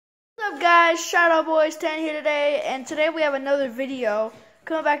guys? Shout out boys 10 here today, and today we have another video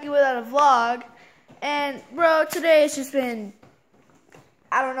coming back here without a vlog. And bro, today it's just been,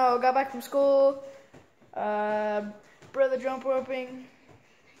 I don't know, got back from school, brother jump roping.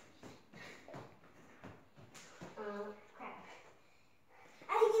 Crap.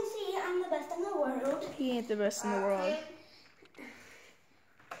 As you can see, I'm the best in the world. He ain't the best in the world.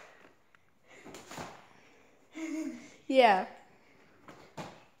 Yeah.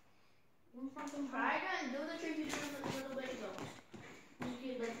 Try again. Do the trick you did a little bit ago. You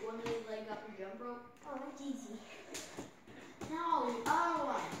get like one leg up and jump rope. Oh, that's easy. No, the other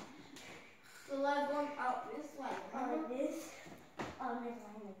one. The leg going out this way. Like this. Oh, never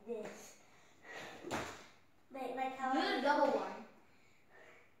mind, like this. Like how Do the double one.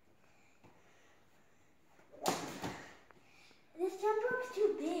 This jump rope's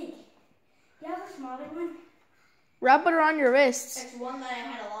too big. You have a smaller one? Wrap it around your wrists. It's one that I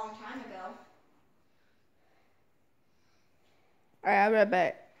had a long time ago. Alright, I'll be right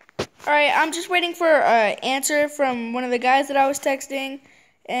back. Alright, I'm just waiting for an answer from one of the guys that I was texting.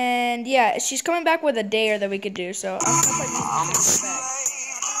 And yeah, she's coming back with a dare that we could do. So I'm gonna put her back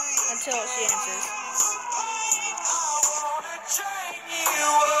until she answers.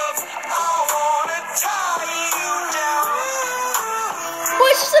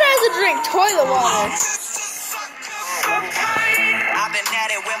 Boy, she said I have to drink toilet water. I've been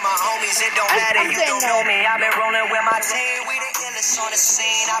at it with my homies, it don't matter, you don't know me. I've been rolling with my team, we the illest on the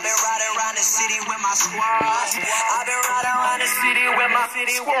scene. I've been riding around the city with my squad. I've been riding around the city with my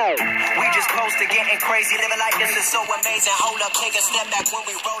city squad. We just close to getting crazy, living like this is so amazing. Hold up, take a step back when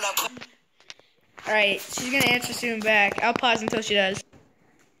we roll up. Alright, she's gonna answer soon back. I'll pause until she does.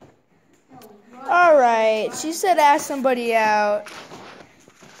 Alright, she said ask somebody out.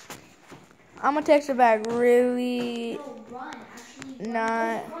 I'm gonna text her back really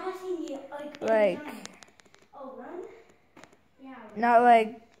not like not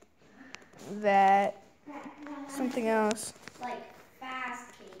like that. Something else. Like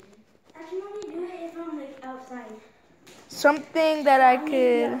fast, Caden. I can only do it if I'm like outside. Something that I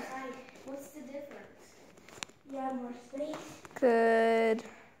could What's the difference? You have more space. could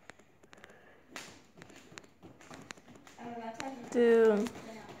do.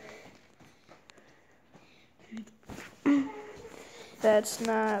 That's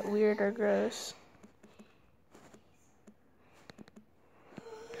not weird or gross.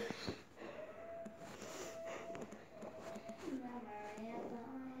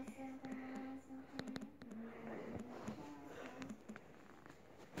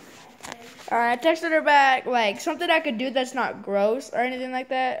 Alright, I texted her back, like, something I could do that's not gross or anything like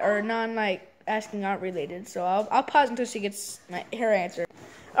that, or non, like, asking out related. So I'll pause until she gets her answer.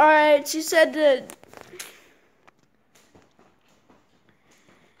 Alright, she said that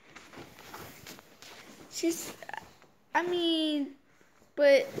I mean,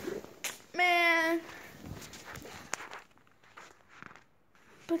 but, man,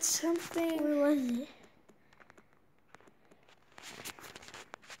 but something. Where was it?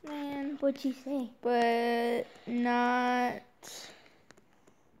 Man, What'd you say? but not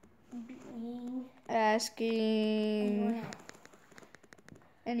asking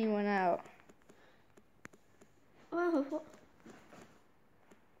anyone out. Oh.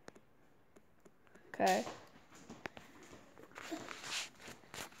 Okay.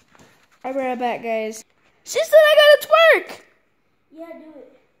 I'll be right back, guys. She said I gotta twerk! Yeah, do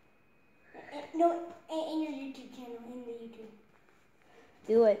it. No, in your YouTube channel, in the YouTube.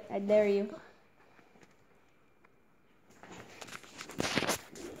 Do it. I dare you.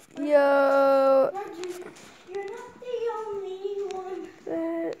 Yo. Roger, you're not the only one.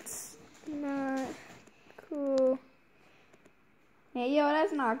 That's not cool. Hey, yo,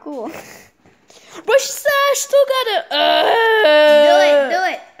 that's not cool. But she said I still gotta. Do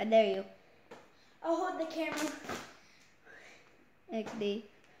it. I dare you. I'll hold the camera. XD.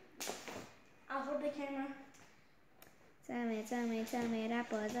 I'll hold the camera. Tell me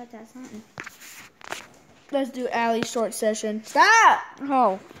that was something. Let's do Allie's short session. Stop!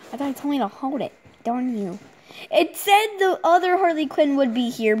 Oh, I thought you told me to hold it. Darn you. It said the other Harley Quinn would be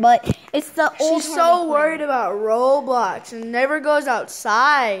here, but it's the old She's Harley so Quinn. worried about Roblox and never goes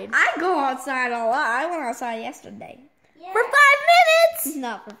outside. I go outside a lot. I went outside yesterday. Yeah. For 5 minutes?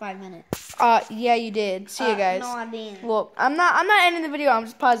 Not for 5 minutes. Yeah, you did. See you guys. No, I didn't. Well, I'm not ending the video. I'm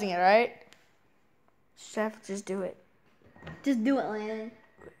just pausing it, right? Chef, just do it. Just do it, Landon.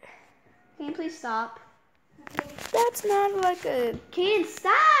 Can you please stop? That's not like a. Caden,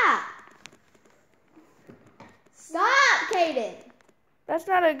 stop! Stop, Caden! That's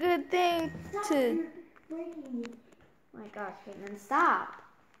not a good thing to. Breaking me. Oh my gosh, Caden, stop.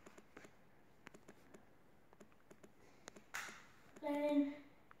 Caden,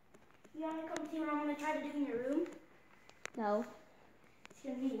 you want to come see what I'm going to try to do in your room? No. It's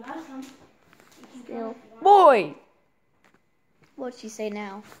going to be awesome. You can Still. come if you want. Boy! What'd she say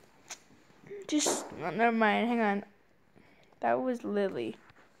now? Just, never mind, hang on. That was Lily.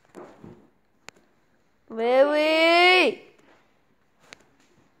 Lily!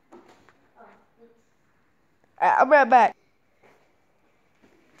 I'll be right back.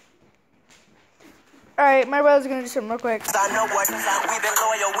 Alright, my brother's gonna do something real quick. I know what we've been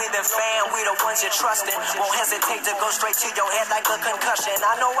loyal, we've been fan, we the ones you're trusting. Won't hesitate to go straight to your head like a concussion.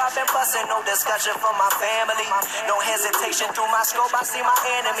 I know I've been busting, no discussion from my family. No hesitation through my scope, I see my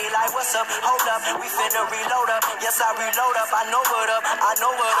enemy like, what's up? Hold up, we finna reload up. Yes, I reload up, I know what up, I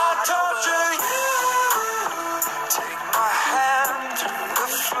know what up. I torture you, take my hand to the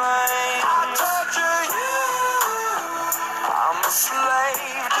flame. I torture you, I'm a slave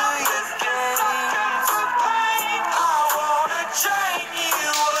to your games.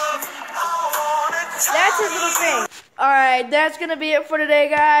 That's his little thing. Alright, that's gonna be it for today,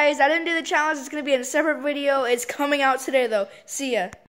 guys. I didn't do the challenge. It's gonna be in a separate video. It's coming out today, though. See ya.